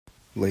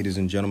Ladies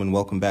and gentlemen,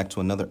 welcome back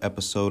to another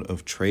episode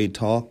of Trade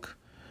Talk.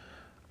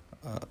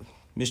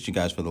 Missed you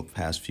guys for the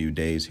past few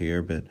days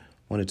here, but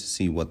wanted to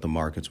see what the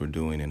markets were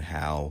doing and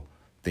how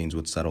things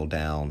would settle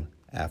down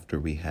after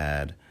we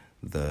had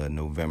the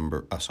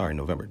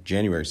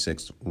January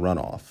 6th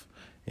runoff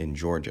in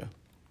Georgia.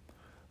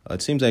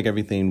 It seems like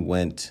everything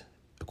went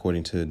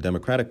according to the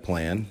Democratic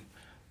plan,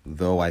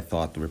 though I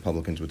thought the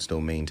Republicans would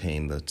still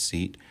maintain the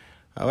seat.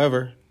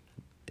 However,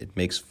 it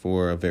makes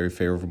for a very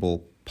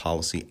favorable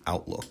policy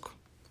outlook.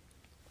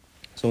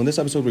 So in this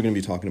episode, we're going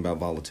to be talking about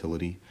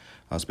volatility,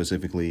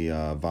 specifically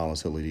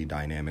volatility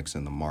dynamics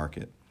in the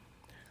market.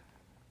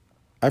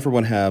 I, for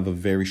one, have a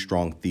very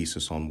strong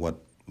thesis on what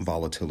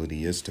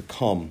volatility is to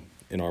come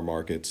in our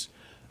markets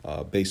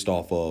based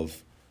off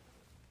of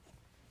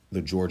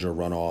the Georgia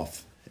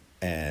runoff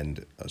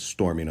and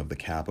storming of the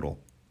Capitol.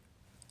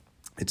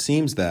 It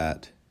seems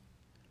that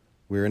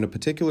we're in a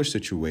particular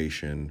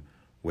situation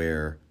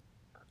where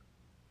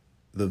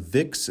the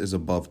VIX is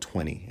above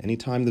 20.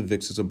 Anytime the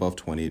VIX is above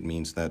 20, it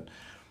means that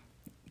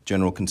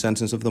general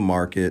consensus of the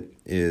market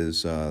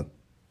is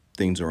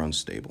things are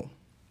unstable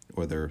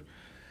or they're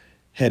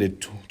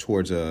headed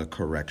towards a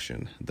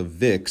correction. The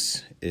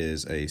VIX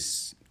is a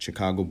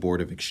Chicago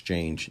Board of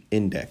Exchange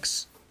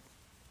index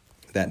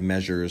that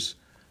measures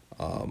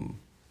the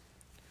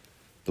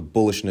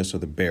bullishness or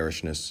the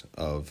bearishness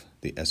of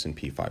the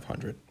S&P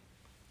 500.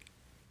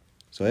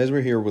 So as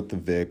we're here with the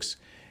VIX,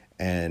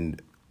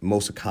 and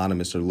most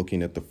economists are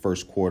looking at the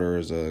first quarter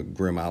as a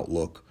grim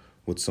outlook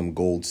with some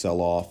gold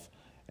sell-off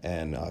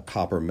and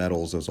copper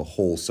metals as a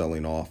whole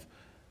selling off.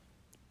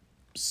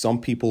 Some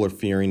people are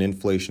fearing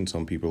inflation.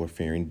 Some people are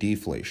fearing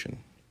deflation.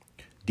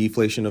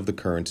 Deflation of the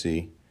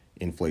currency,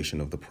 inflation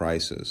of the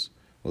prices.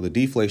 Well, the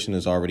deflation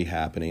is already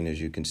happening,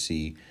 as you can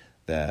see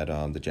that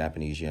the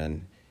Japanese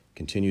yen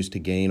continues to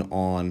gain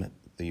on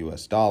the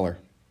U.S. dollar.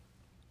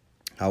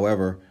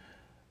 However,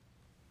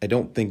 I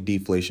don't think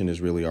deflation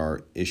is really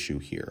our issue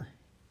here.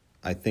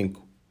 I think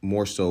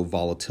more so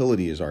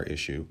volatility is our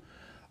issue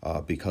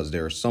because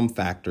there are some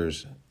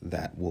factors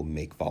that will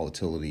make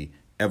volatility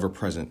ever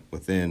present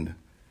within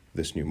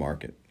this new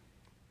market.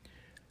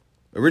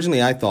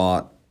 Originally, I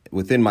thought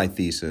within my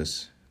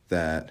thesis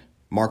that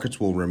markets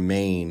will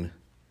remain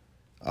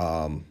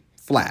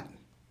flat.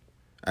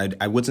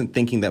 I wasn't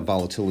thinking that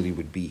volatility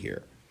would be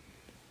here.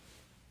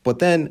 But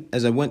then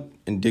as I went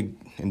and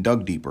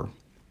dug deeper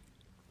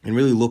and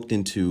really looked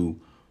into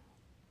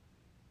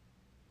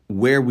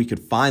where we could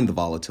find the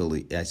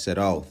volatility, I said,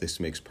 oh, this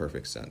makes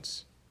perfect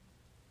sense.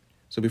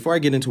 So before I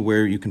get into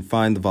where you can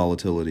find the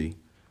volatility,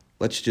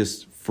 let's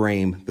just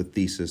frame the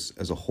thesis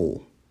as a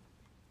whole.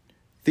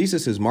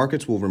 Thesis is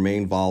markets will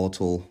remain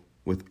volatile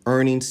with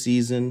earnings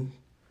season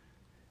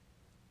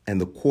and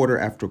the quarter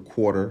after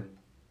quarter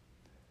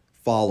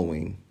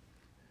following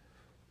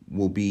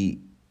will be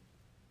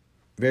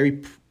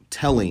very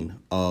telling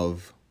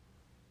of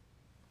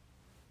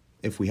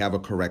if we have a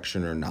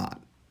correction or not.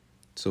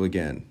 So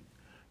again,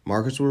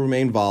 markets will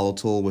remain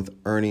volatile with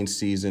earnings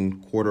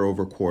season quarter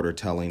over quarter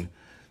telling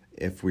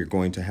if we're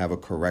going to have a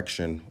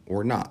correction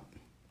or not.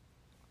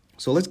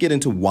 So let's get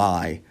into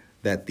why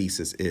that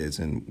thesis is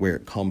and where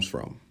it comes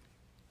from.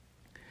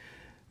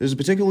 There's a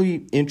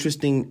particularly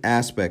interesting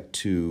aspect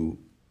to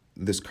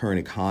this current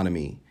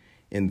economy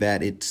in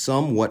that it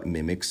somewhat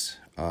mimics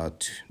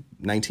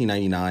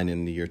 1999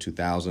 and the year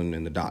 2000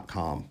 and the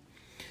dot-com.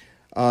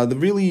 The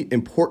really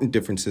important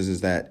differences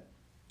is that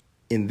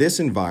in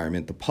this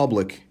environment, the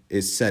public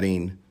is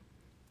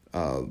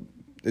are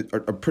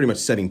pretty much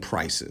setting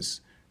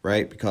prices,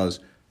 right?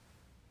 Because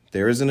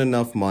there isn't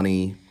enough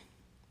money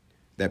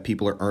that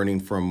people are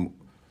earning from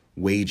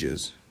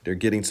wages. They're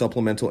getting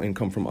supplemental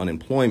income from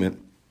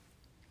unemployment.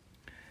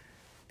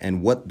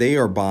 And what they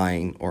are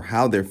buying or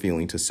how they're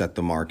feeling to set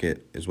the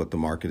market is what the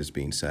market is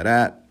being set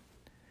at.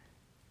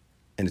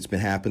 And it's been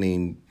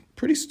happening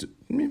pretty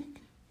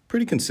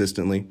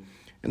consistently.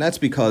 And that's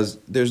because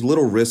there's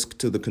little risk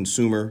to the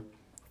consumer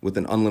with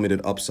an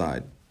unlimited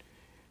upside.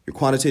 Your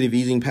quantitative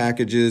easing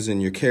packages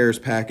and your CARES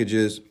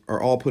packages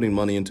are all putting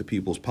money into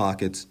people's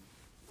pockets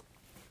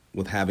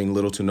with having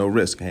little to no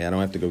risk. Hey, I don't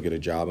have to go get a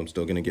job. I'm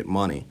still going to get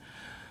money.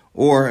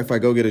 Or if I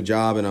go get a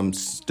job and I'm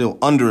still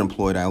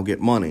underemployed, I'll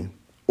get money.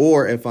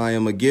 Or if I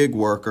am a gig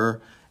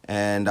worker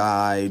and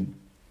I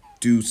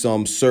do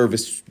some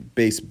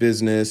service-based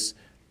business,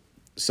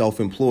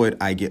 self-employed,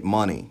 I get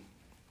money.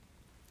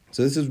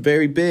 So this is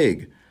very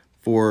big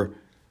for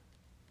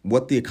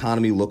what the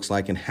economy looks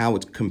like and how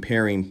it's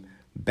comparing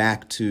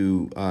back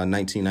to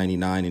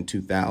 1999 and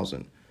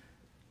 2000.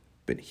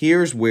 But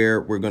here's where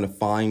we're going to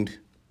find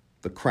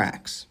the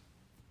cracks.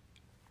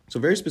 So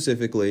very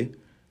specifically,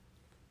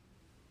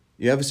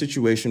 you have a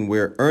situation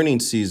where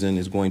earnings season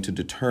is going to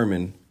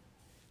determine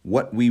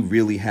what we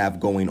really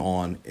have going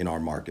on in our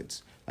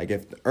markets. Like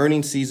if the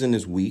earnings season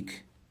is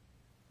weak,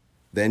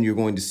 then you're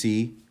going to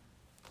see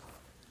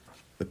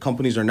the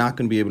companies are not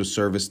going to be able to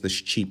service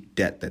this cheap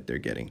debt that they're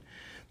getting.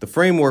 The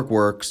framework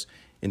works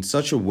in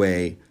such a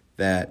way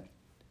that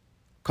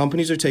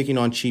companies are taking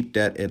on cheap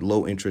debt at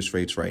low interest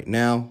rates right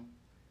now.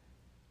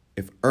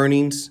 If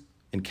earnings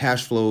and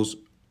cash flows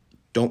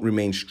don't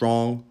remain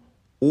strong,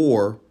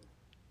 or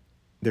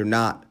they're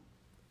not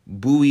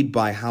buoyed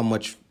by how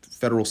much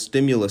federal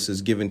stimulus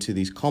is given to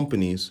these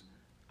companies,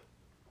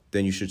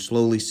 then you should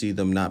slowly see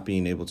them not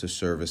being able to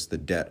service the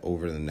debt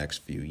over the next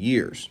few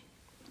years.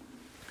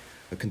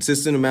 A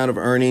consistent amount of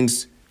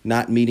earnings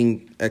not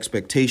meeting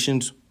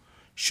expectations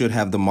should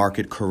have the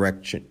market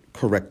correct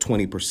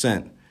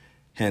 20%,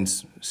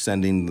 hence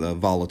sending the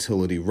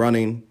volatility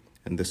running.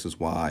 And this is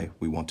why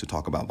we want to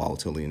talk about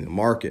volatility in the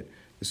market.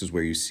 This is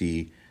where you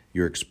see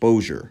your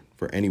exposure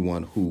for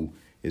anyone who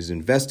is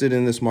invested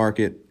in this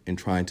market and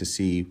trying to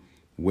see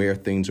where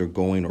things are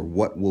going or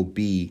what will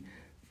be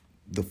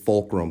the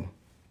fulcrum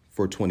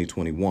for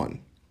 2021.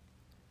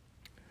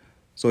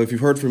 So if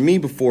you've heard from me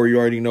before, you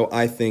already know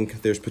I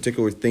think there's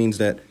particular things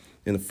that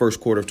in the first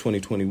quarter of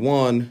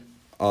 2021,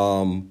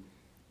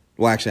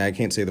 well, actually, I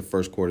can't say the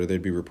first quarter.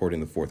 They'd be reporting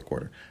the fourth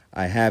quarter.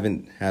 I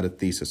haven't had a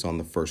thesis on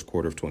the first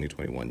quarter of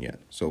 2021 yet,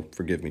 so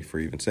forgive me for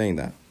even saying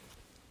that.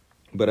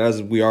 But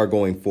as we are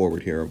going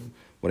forward here,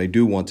 what I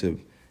do want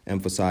to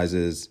emphasize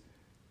is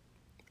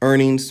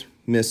earnings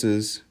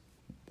misses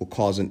will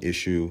cause an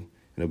issue,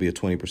 and it'll be a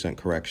 20%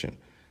 correction.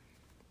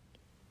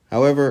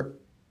 However,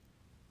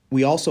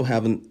 we also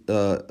have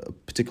a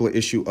particular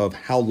issue of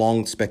how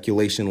long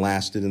speculation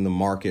lasted in the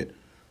market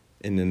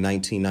in the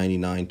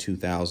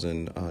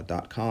 1999-2000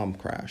 dot-com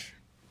crash.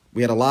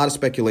 We had a lot of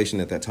speculation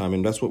at that time,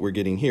 and that's what we're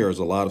getting here is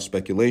a lot of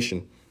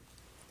speculation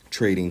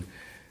trading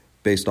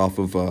based off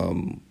of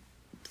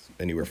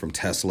anywhere from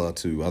Tesla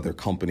to other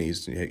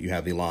companies. You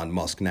have Elon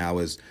Musk now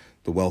as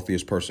the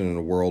wealthiest person in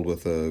the world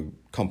with a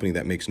company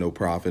that makes no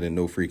profit and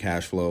no free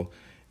cash flow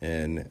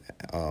and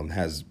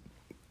has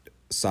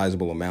a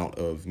sizable amount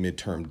of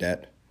midterm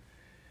debt.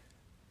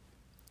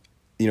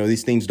 You know,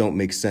 these things don't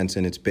make sense,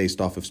 and it's based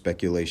off of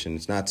speculation.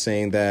 It's not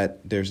saying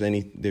that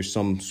there's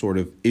some sort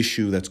of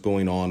issue that's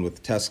going on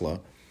with Tesla,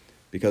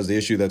 because the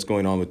issue that's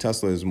going on with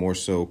Tesla is more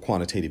so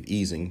quantitative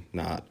easing,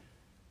 not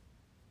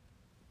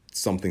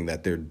something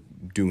that they're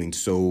doing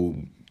so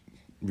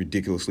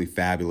ridiculously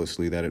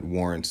fabulously that it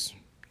warrants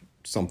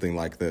something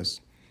like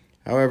this.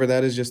 However,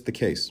 that is just the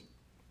case.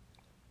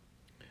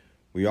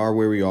 We are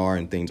where we are,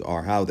 and things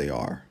are how they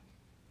are.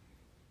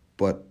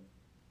 But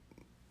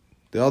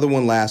the other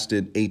one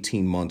lasted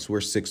 18 months.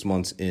 We're 6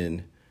 months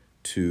in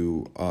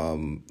to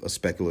a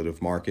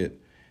speculative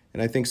market.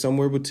 And I think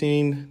somewhere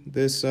between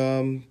this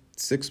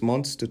 6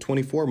 months to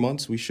 24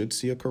 months, we should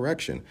see a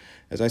correction.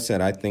 As I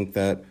said, I think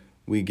that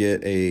we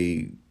get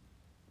a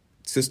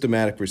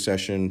systematic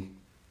recession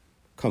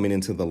coming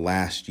into the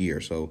last year.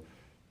 So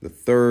the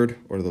third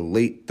or the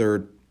late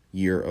third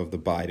year of the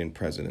Biden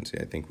presidency,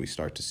 I think we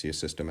start to see a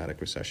systematic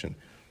recession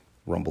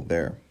rumble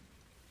there.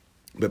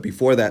 But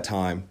before that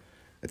time,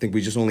 I think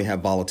we just only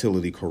have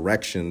volatility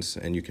corrections,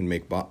 and you can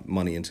make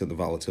money into the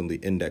volatility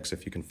index.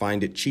 If you can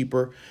find it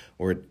cheaper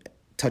or it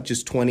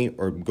touches 20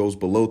 or goes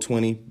below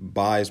 20,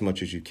 buy as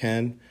much as you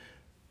can.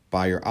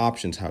 Buy your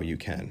options how you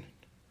can.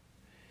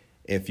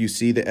 If you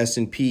see the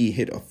S&P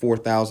hit a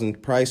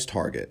 4,000 price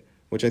target,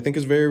 which I think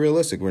is very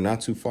realistic, we're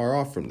not too far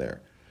off from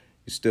there,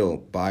 you still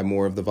buy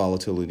more of the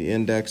volatility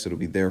index. It'll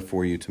be there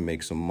for you to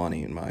make some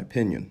money, in my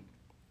opinion.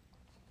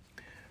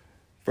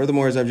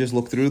 Furthermore, as I've just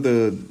looked through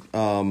the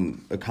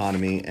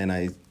economy and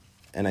I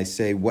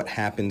say what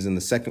happens in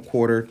the second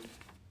quarter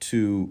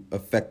to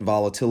affect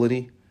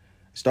volatility,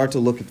 start to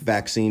look at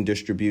vaccine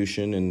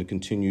distribution and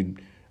continued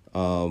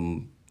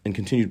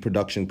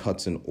production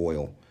cuts in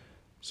oil.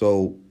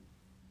 So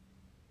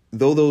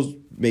though those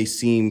may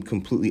seem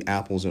completely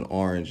apples and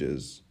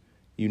oranges,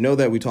 you know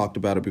that we talked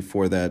about it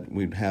before, that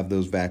we'd have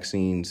those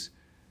vaccines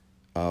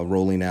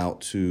rolling out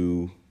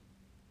to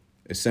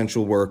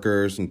essential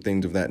workers and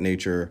things of that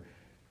nature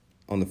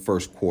on the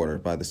first quarter.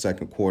 By the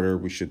second quarter,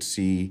 we should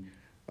see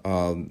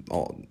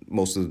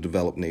most of the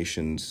developed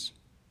nations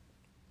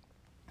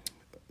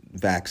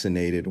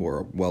vaccinated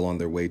or well on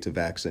their way to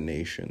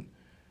vaccination.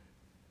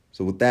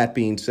 So with that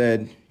being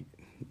said,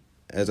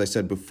 as I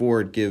said before,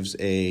 it gives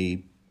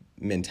a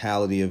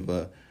mentality of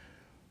an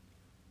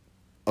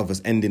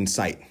end in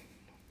sight,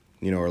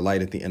 or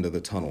light at the end of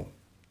the tunnel.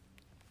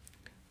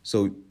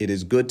 So it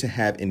is good to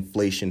have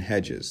inflation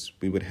hedges.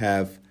 We would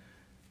have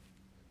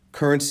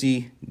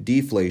currency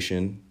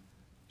deflation,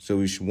 so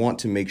we should want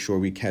to make sure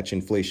we catch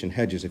inflation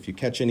hedges. If you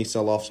catch any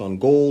sell-offs on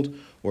gold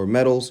or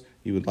metals,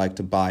 you would like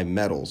to buy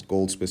metals,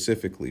 gold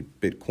specifically.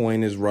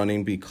 Bitcoin is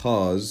running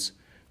because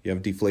you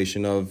have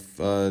deflation of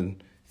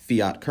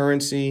fiat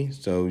currency,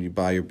 so you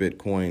buy your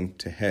Bitcoin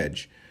to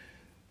hedge.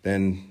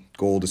 Then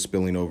gold is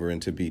spilling over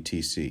into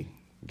BTC.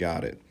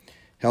 Got it.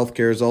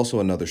 Healthcare is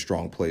also another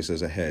strong place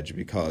as a hedge,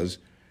 because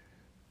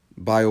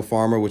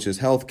biopharma, which is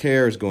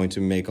healthcare, is going to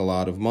make a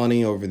lot of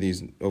money over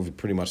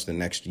pretty much the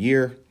next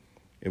year.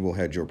 It will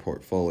hedge your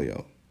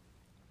portfolio.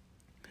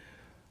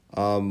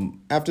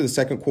 After the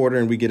second quarter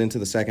and we get into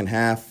the second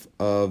half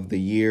of the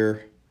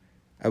year,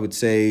 I would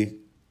say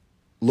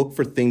look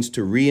for things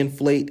to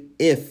reinflate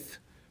if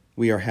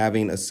we are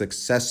having a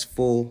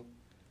successful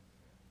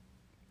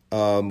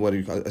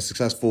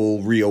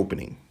successful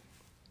reopening.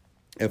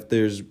 If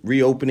there's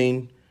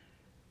reopening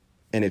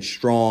and it's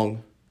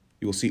strong,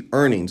 you will see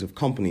earnings of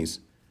companies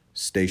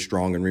stay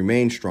strong and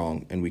remain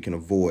strong, and we can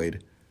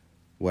avoid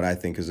what I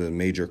think is a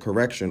major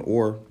correction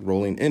or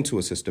rolling into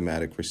a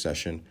systematic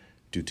recession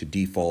due to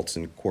defaults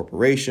in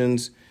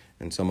corporations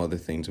and some other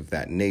things of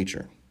that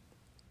nature.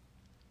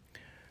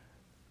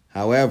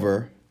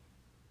 However,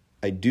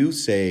 I do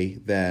say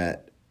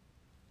that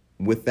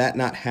with that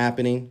not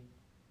happening,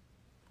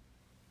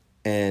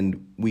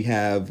 and we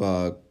have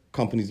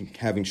companies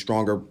having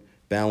stronger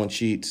balance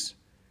sheets,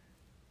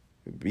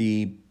 it'd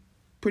be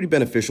pretty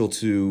beneficial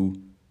to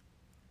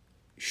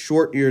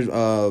short your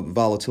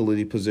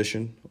volatility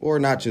position or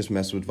not just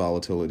mess with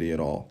volatility at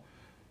all.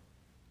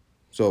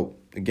 So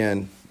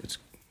again, it's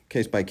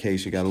case by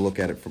case. You got to look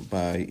at it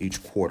by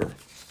each quarter.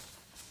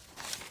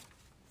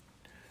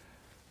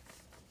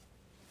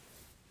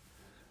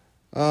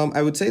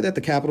 I would say that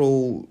the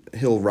Capitol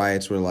Hill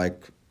riots were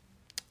like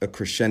a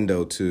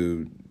crescendo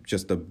to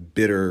just a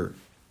bitter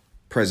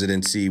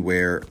presidency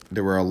where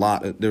there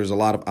was a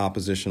lot of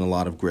opposition, a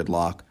lot of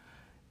gridlock,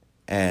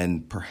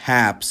 and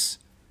perhaps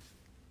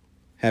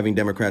having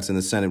Democrats in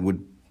the Senate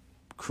would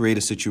create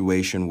a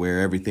situation where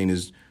everything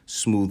is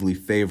smoothly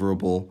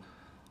favorable.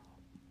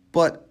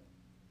 But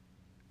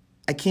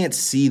I can't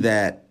see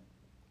that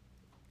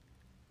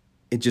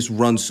it just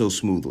runs so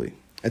smoothly.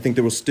 I think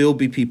there will still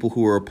be people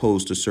who are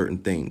opposed to certain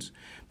things.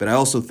 But I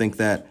also think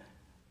that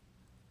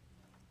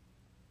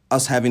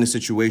us having a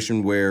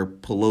situation where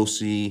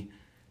Pelosi,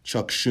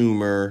 Chuck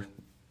Schumer,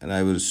 and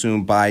I would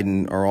assume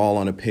Biden are all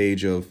on a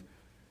page of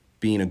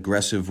being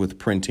aggressive with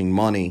printing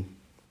money,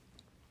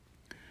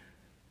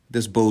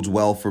 this bodes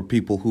well for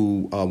people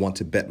who want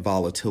to bet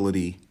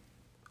volatility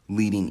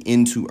leading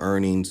into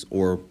earnings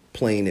or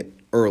playing it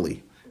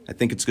early. I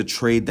think it's a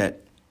trade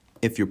that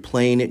if you're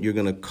playing it, you're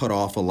going to cut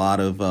off a lot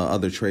of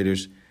other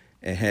traders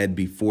ahead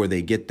before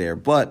they get there.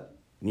 But,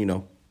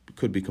 it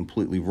could be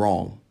completely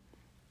wrong.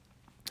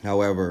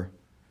 However,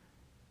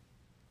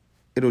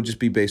 it'll just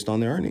be based on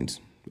their earnings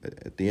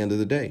at the end of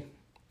the day,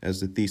 as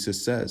the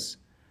thesis says.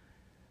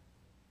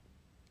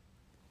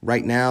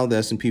 Right now, the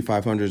S&P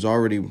 500 is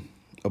already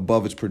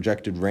above its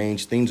projected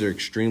range. Things are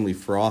extremely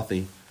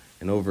frothy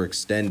and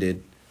overextended,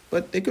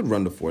 but they could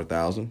run to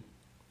 4,000.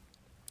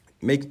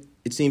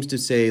 It seems to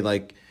say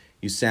like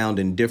you sound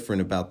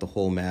indifferent about the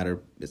whole matter.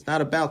 It's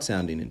not about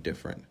sounding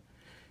indifferent.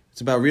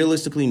 It's about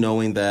realistically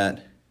knowing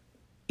that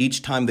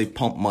each time they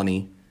pump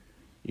money,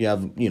 you're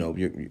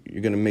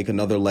going to make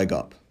another leg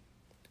up.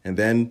 And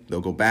then they'll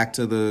go back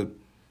to the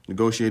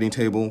negotiating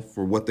table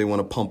for what they want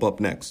to pump up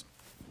next.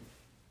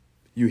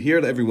 You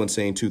hear everyone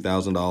saying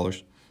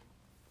 $2,000.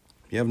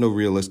 You have no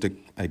realistic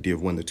idea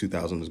of when the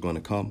 2,000 is going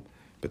to come,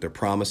 but they're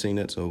promising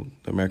it, so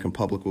the American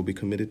public will be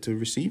committed to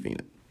receiving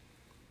it.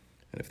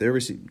 And if they're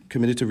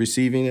committed to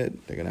receiving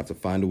it, they're going to have to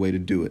find a way to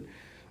do it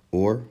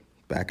or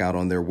back out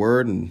on their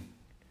word and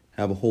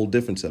have a whole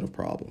different set of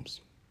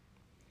problems.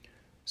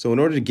 So in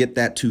order to get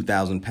that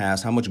 2,000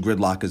 passed, how much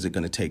gridlock is it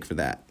going to take for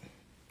that?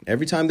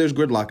 Every time there's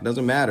gridlock, it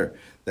doesn't matter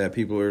that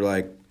people are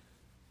like,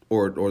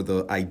 or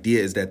the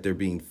idea is that they're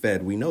being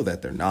fed. We know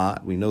that they're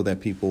not. We know that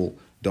people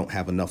don't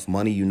have enough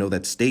money. You know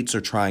that states are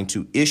trying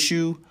to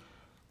issue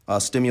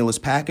stimulus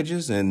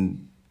packages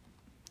and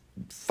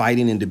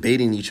fighting and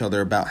debating each other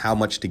about how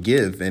much to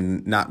give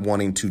and not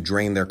wanting to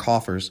drain their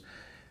coffers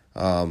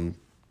to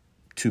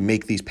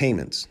make these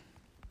payments.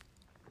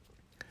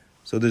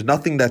 So there's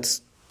nothing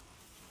that's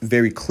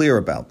very clear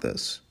about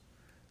this,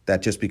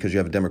 that just because you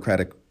have a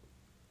Democratic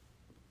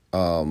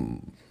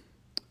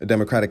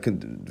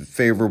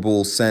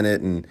favorable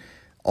Senate and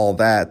all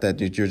that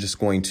you're just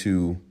going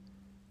to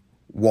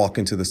walk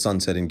into the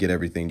sunset and get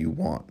everything you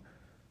want.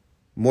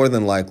 More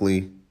than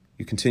likely,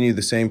 you continue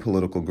the same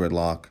political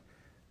gridlock,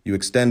 you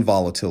extend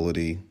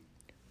volatility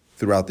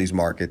throughout these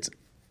markets,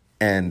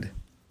 and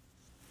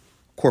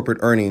corporate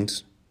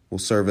earnings will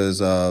serve as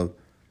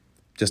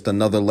just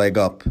another leg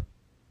up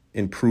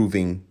in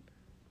proving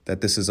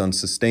that this is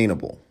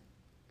unsustainable.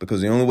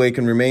 Because the only way it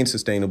can remain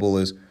sustainable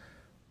is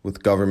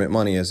with government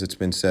money, as it's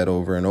been said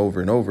over and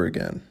over and over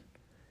again.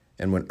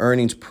 And when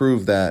earnings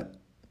prove that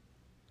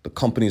the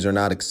companies are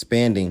not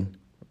expanding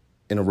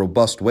in a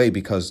robust way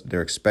because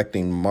they're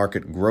expecting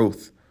market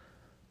growth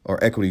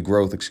or equity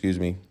growth,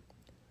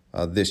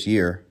 this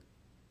year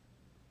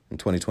in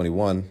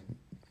 2021,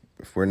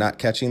 if we're not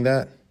catching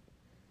that,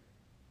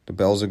 the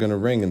bells are going to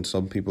ring and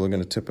some people are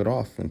going to tip it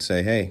off and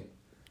say, hey,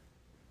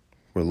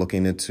 we're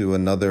looking into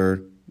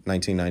another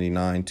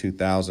 1999,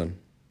 2000.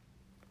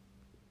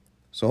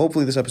 So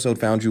hopefully this episode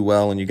found you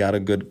well and you got a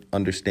good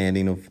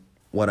understanding of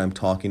what I'm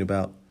talking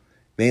about.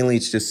 Mainly,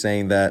 it's just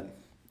saying that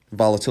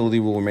volatility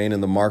will remain in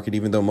the market,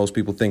 even though most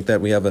people think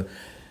that we have a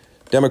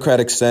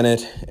Democratic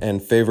Senate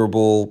and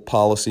favorable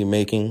policy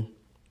making.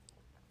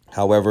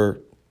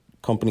 However,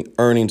 company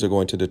earnings are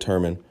going to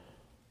determine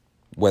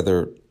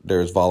whether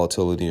there's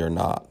volatility or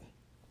not.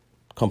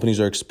 Companies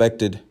are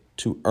expected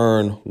to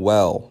earn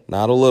well,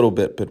 not a little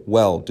bit, but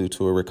well, due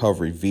to a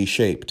recovery,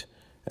 V-shaped,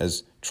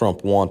 as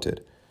Trump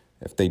wanted.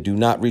 If they do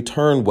not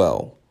return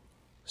well,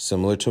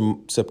 similar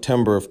to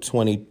September of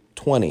 2020,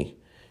 20,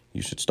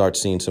 you should start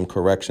seeing some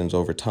corrections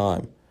over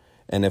time.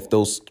 And if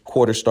those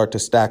quarters start to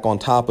stack on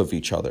top of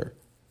each other,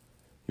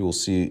 you will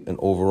see an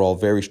overall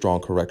very strong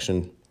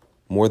correction,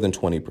 more than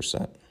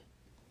 20%.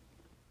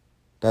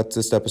 That's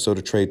this episode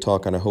of Trade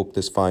Talk, and I hope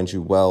this finds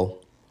you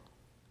well.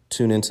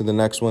 Tune into the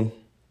next one.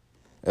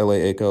 LA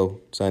Aco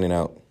signing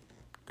out.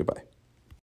 Goodbye.